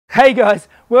Hey guys,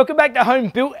 welcome back to Home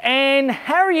Built, and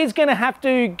Harry is going to have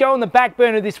to go on the back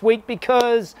burner this week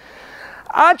because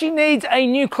Archie needs a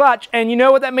new clutch, and you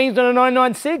know what that means on a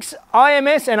 996?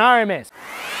 IMS and RMS.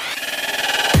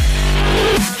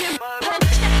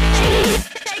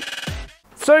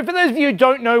 So for those of you who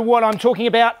don't know what I'm talking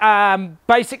about,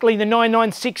 basically the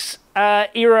 996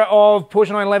 era of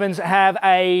Porsche 911s have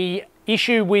a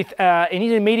issue with an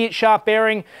intermediate shaft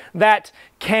bearing that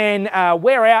can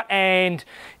wear out, and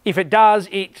if it does,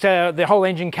 the whole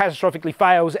engine catastrophically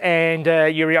fails and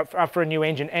you're up for a new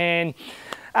engine. And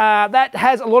that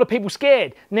has a lot of people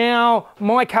scared. Now,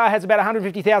 my car has about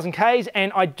 150,000 Ks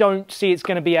and I don't see it's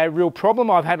going to be a real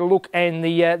problem. I've had a look, and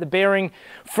the bearing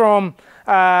from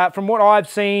what I've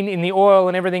seen in the oil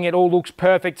and everything, it all looks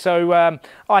perfect. So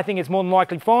I think it's more than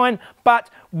likely fine. But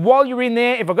while you're in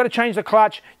there, if I've got to change the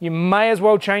clutch, you may as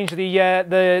well change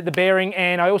the bearing.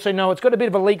 And I also know it's got a bit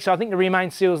of a leak, so I think the rear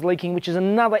main seal is leaking, which is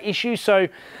another issue. So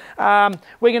we're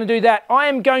going to do that. I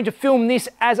am going to film this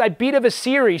as a bit of a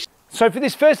series. So for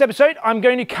this first episode, I'm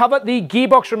going to cover the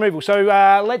gearbox removal. So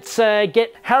let's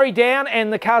get Harry down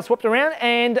and the car swapped around,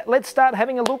 and let's start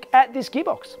having a look at this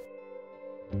gearbox.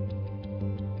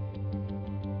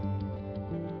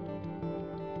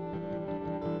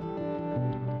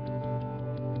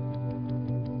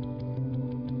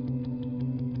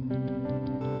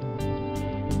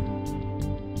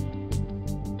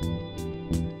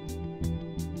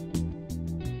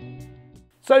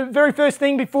 So very first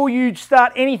thing before you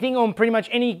start anything on pretty much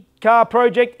any car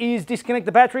project is disconnect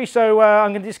the battery. So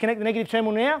I'm going to disconnect the negative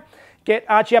terminal now, get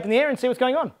Archie up in the air and see what's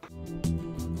going on.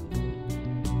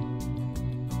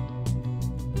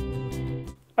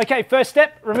 Okay, first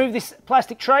step, remove this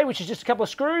plastic tray, which is just a couple of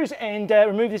screws, and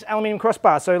remove this aluminium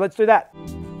crossbar. So let's do that.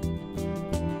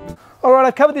 All right,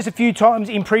 I've covered this a few times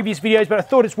in previous videos, but I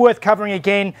thought it's worth covering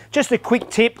again. Just a quick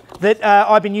tip that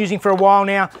I've been using for a while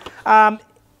now.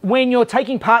 When you're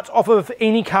taking parts off of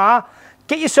any car,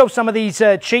 get yourself some of these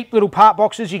cheap little part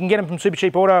boxes. You can get them from Super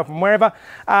Cheap Auto or from wherever.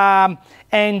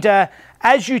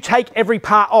 As you take every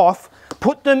part off,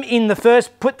 put them in the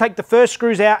take the first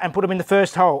screws out and put them in the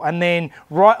first hole, and then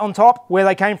right on top where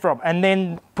they came from, and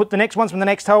then put the next ones from the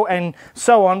next hole, and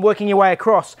so on, working your way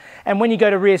across. And when you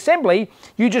go to reassembly,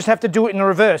 you just have to do it in the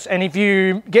reverse. And if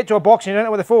you get to a box and you don't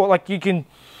know what they're for, like you can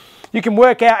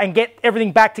work out and get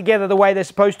everything back together the way they're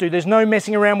supposed to. There's no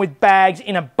messing around with bags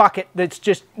in a bucket. That's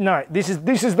just, no, this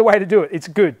is the way to do it. It's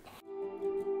good.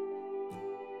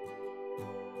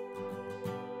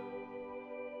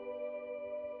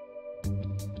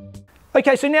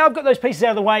 Okay, so now I've got those pieces out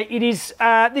of the way. It is,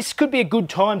 this could be a good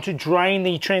time to drain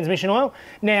the transmission oil.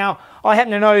 Now, I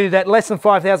happen to know that less than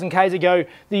 5,000 Ks ago,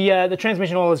 the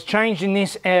transmission oil has changed in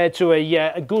this to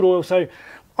a good oil, so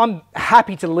I'm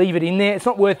happy to leave it in there. It's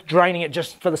not worth draining it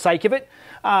just for the sake of it.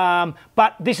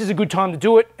 But this is a good time to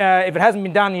do it. If it hasn't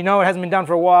been done, you know it hasn't been done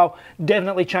for a while,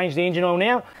 definitely change the engine oil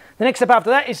now. The next step after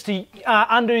that is to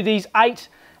undo these 8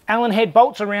 Allen head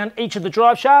bolts around each of the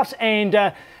drive shafts,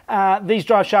 and these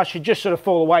drive shafts should just sort of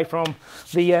fall away from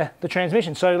the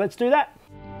transmission. So let's do that.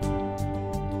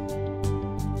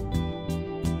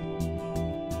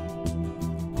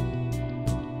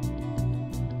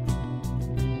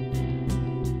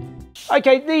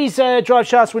 Okay, these drive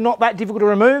shafts were not that difficult to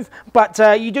remove, but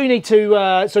you do need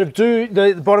to sort of do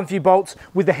the bottom few bolts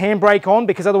with the handbrake on,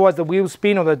 because otherwise the wheels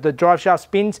spin, or the drive shaft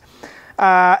spins.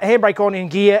 Handbrake on in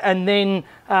gear, and then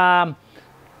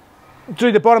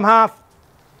do the bottom half,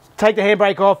 take the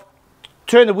handbrake off,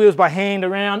 turn the wheels by hand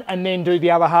around, and then do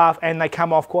the other half, and they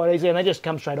come off quite easily, and they just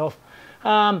come straight off.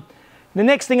 The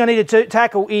next thing I need to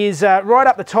tackle is right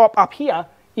up the top up here.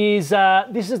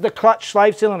 This is the clutch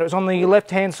slave cylinder. It's on the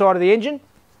left hand side of the engine.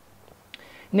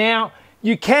 Now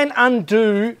you can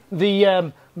undo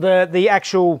the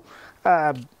actual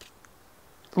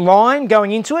line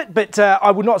going into it, but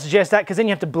I would not suggest that, because then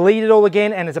you have to bleed it all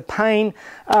again, and it's a pain.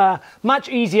 Much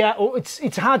easier, or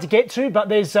it's hard to get to, but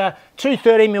there's two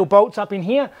 13mm bolts up in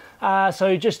here,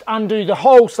 so just undo the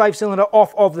whole slave cylinder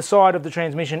off of the side of the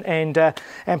transmission and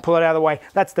pull it out of the way.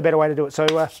 That's the better way to do it. So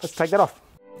let's take that off.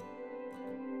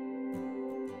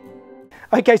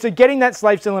 Okay, so getting that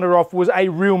slave cylinder off was a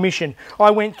real mission.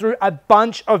 I went through a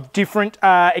bunch of different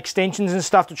extensions and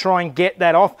stuff to try and get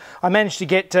that off. I managed to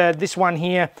get this one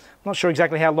here. I'm not sure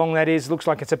exactly how long that is. Looks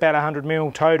like it's about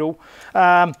 100mm total.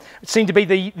 It seemed to be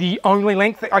the only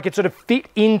length that I could sort of fit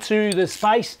into the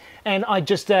space, and I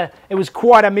just, it was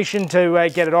quite a mission to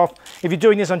get it off. If you're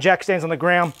doing this on jack stands on the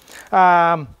ground,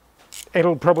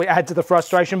 it'll probably add to the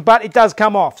frustration, but it does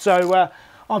come off. So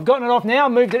I've gotten it off now,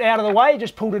 moved it out of the way,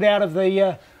 just pulled it out of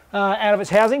the out of its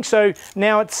housing. So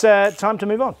now it's time to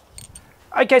move on.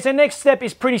 Okay, so next step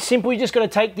is pretty simple. You just got to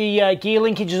take the gear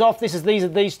linkages off. These are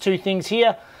these two things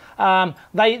here.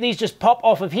 These just pop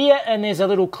off of here, and there's a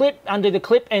little clip, undo the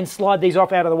clip and slide these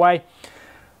off out of the way.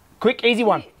 Quick, easy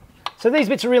one. So these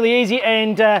bits are really easy,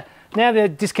 and now they're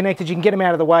disconnected, you can get them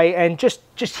out of the way. And just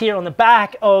here on the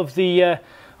back of the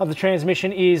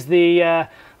transmission is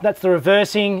that's the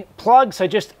reversing plug. So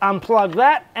just unplug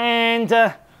that,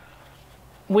 and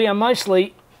we are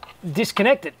mostly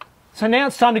disconnected. So now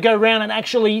it's time to go around and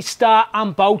actually start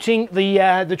unbolting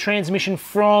the transmission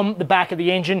from the back of the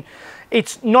engine.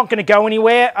 It's not going to go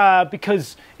anywhere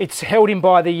because it's held in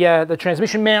by the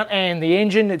transmission mount and the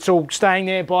engine. It's all staying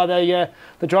there by the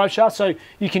drive shaft, so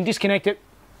you can disconnect it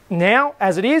now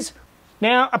as it is.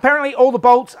 Now, apparently all the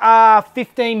bolts are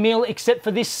 15 mil except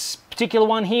for this particular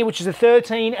one here, which is a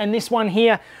 13, and this one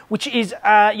here, which is you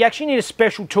actually need a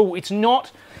special tool. It's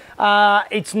not a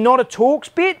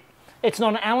Torx bit. It's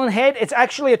not an Allen head, it's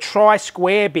actually a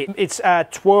tri-square bit. It's a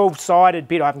 12-sided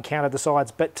bit. I haven't counted the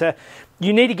sides, but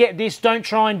you need to get this. Don't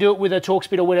try and do it with a Torx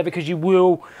bit or whatever, because you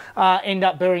will end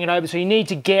up burying it over. So you need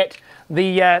to get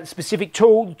the specific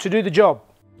tool to do the job.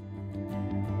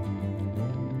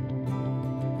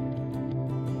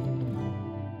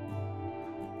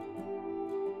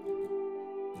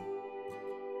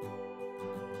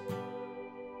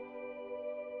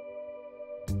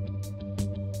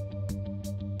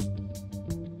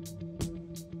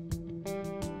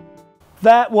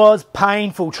 That was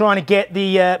painful, trying to get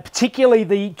particularly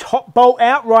the top bolt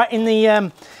out right in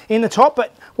the top.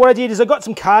 But what I did is I got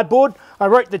some cardboard, I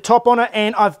wrote the top on it,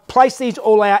 and I've placed these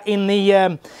all out in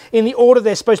the order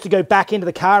they're supposed to go back into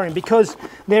the car in, because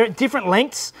they're at different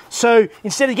lengths. So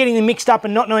instead of getting them mixed up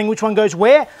and not knowing which one goes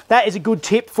where, that is a good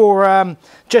tip for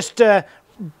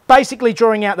basically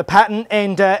drawing out the pattern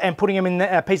and putting them in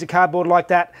a piece of cardboard like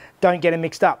that. Don't get them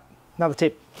mixed up. Another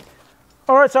tip.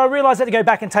 All right, so I realised I had to go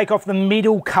back and take off the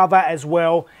middle cover as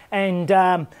well, and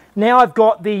now I've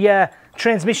got the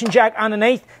transmission jack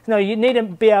underneath. Now you need to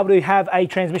be able to have a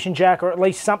transmission jack, or at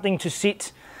least something to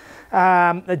sit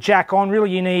the jack on.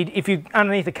 Really, you need, if you're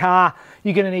underneath the car,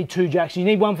 you're going to need two jacks. You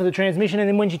need one for the transmission, and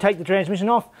then when you take the transmission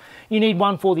off, you need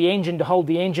one for the engine to hold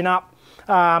the engine up,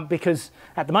 because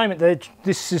at the moment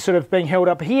this is sort of being held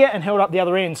up here and held up the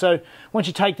other end. So once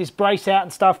you take this brace out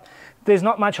and stuff, there's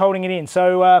not much holding it in.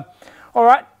 So all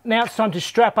right, now it's time to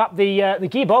strap up the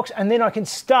gearbox, and then I can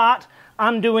start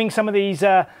undoing some of these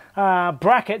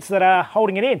brackets that are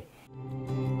holding it in.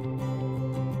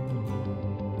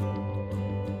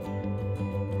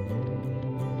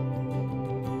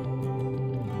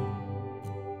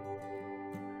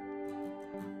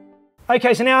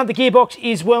 Okay, so now the gearbox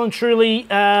is well and truly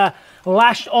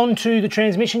lashed onto the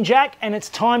transmission jack, and it's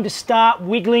time to start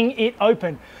wiggling it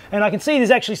open. And I can see there's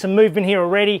actually some movement here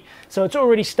already, so it's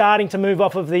already starting to move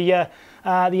off of the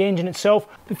engine itself.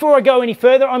 Before I go any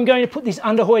further, I'm going to put this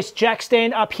underhoist jack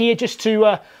stand up here just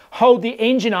to hold the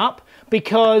engine up,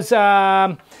 because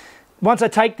once I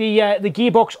take the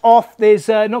gearbox off, there's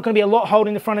not going to be a lot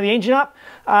holding the front of the engine up.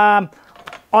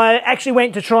 I actually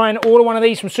went to try and order one of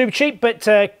these from Super Cheap, but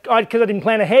because I didn't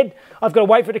plan ahead, I've got to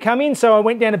wait for it to come in. So I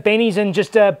went down to Benny's and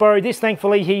just borrowed this.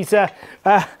 Thankfully, he's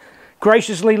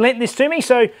graciously lent this to me.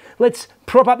 So let's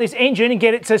prop up this engine and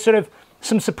get it to sort of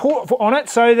some support on it,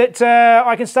 so that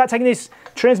I can start taking this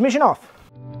transmission off.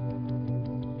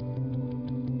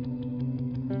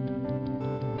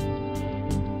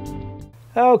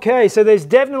 Okay, so there's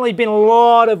definitely been a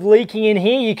lot of leaking in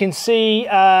here. You can see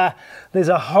there's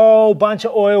a whole bunch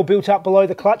of oil built up below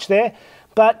the clutch there,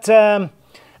 but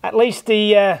at least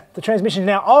the transmission is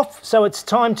now off, so it's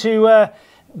time to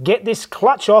get this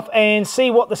clutch off and see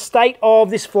what the state of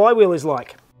this flywheel is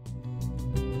like.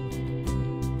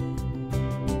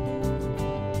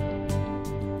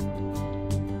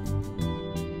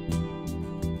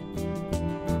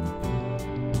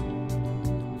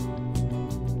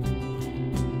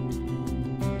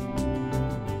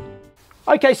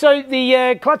 Okay, so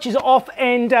the clutch is off,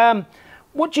 and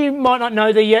what you might not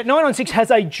know, the 996 has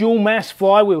a dual mass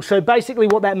flywheel. So basically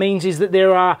what that means is that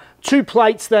there are two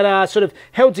plates that are sort of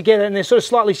held together, and they're sort of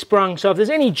slightly sprung. So if there's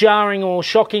any jarring or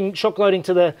shock loading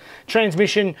to the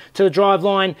transmission, to the drive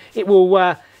line, it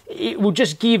will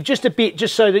just give just a bit,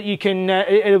 just so that you can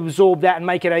absorb that and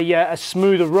make it a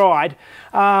smoother ride.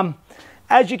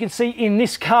 As you can see in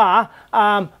this car,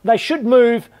 they should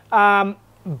move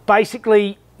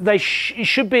basically. It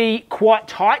should be quite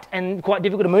tight and quite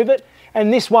difficult to move it,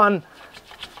 and this one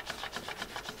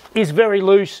is very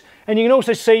loose. And you can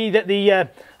also see that the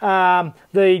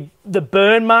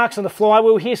burn marks on the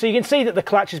flywheel here, so you can see that the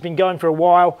clutch has been going for a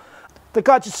while. The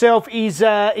clutch itself is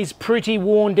pretty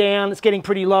worn down. It's getting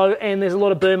pretty low, and there's a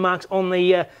lot of burn marks on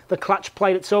the clutch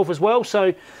plate itself as well.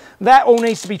 So that all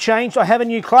needs to be changed. I have a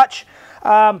new clutch.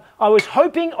 I was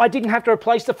hoping I didn't have to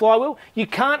replace the flywheel. You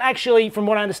can't actually, from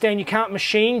what I understand, you can't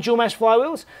machine dual mass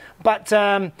flywheels, but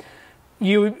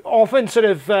you often sort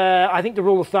of, I think the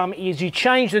rule of thumb is you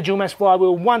change the dual mass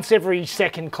flywheel once every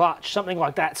second clutch, something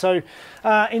like that. So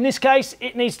in this case,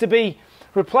 it needs to be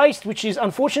replaced, which is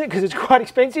unfortunate because it's quite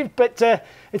expensive, but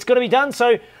it's got to be done.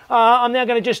 So I'm now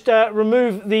going to just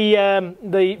remove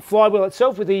the flywheel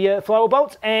itself with the flywheel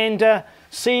bolts and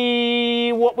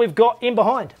see what we've got in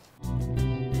behind.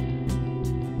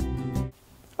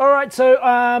 Alright, so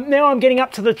now I'm getting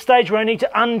up to the stage where I need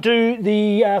to undo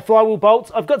the flywheel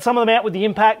bolts. I've got some of them out with the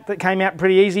impact that came out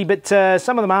pretty easy, but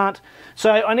some of them aren't.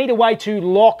 So I need a way to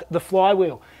lock the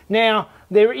flywheel. Now,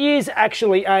 there is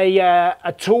actually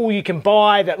a tool you can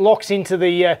buy that locks into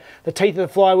the teeth of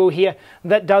the flywheel here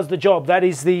that does the job. That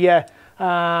is the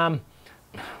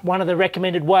one of the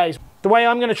recommended ways. The way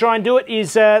I'm going to try and do it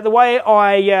is the way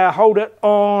I hold it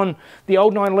on the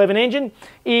old 911 engine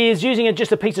is using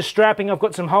just a piece of strapping. I've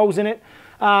got some holes in it.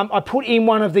 I put in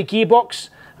one of the gearbox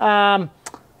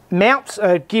mounts,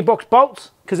 gearbox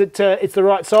bolts, because it's the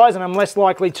right size and I'm less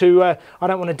likely to, I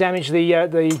don't want to damage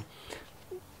the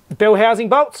bell housing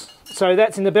bolts. So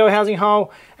that's in the bell housing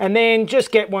hole, and then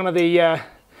just get one of the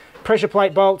pressure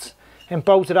plate bolts and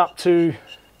bolt it up to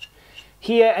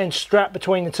here and strap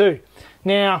between the two.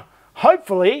 Now,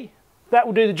 hopefully that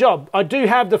will do the job. I do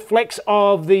have the flex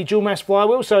of the dual mass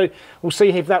flywheel, so we'll see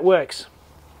if that works.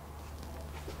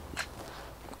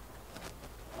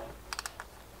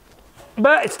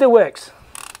 But it still works.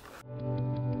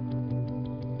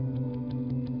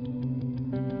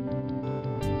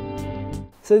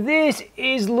 So this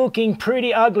is looking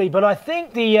pretty ugly, but I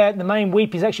think the main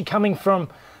weep is actually coming from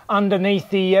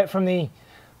underneath from the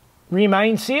rear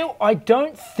main seal. I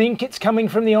don't think it's coming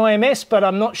from the IMS, but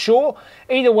I'm not sure.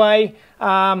 Either way,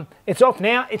 it's off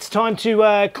now. It's time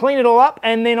to clean it all up,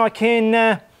 and then I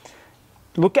can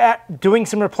look at doing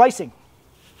some replacing.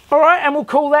 All right, and we'll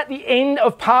call that the end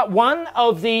of part one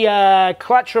of the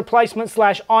clutch replacement /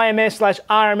 IMS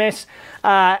 /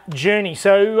 RMS journey.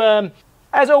 So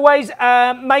as always,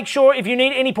 make sure if you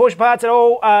need any Porsche parts at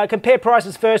all, compare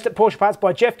prices first at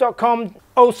PorschePartsByJeff.com.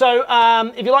 Also,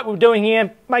 if you like what we're doing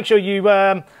here, make sure you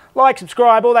like,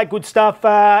 subscribe, all that good stuff.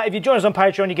 If you join us on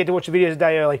Patreon, you get to watch the videos a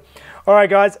day early. All right,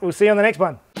 guys, we'll see you on the next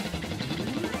one.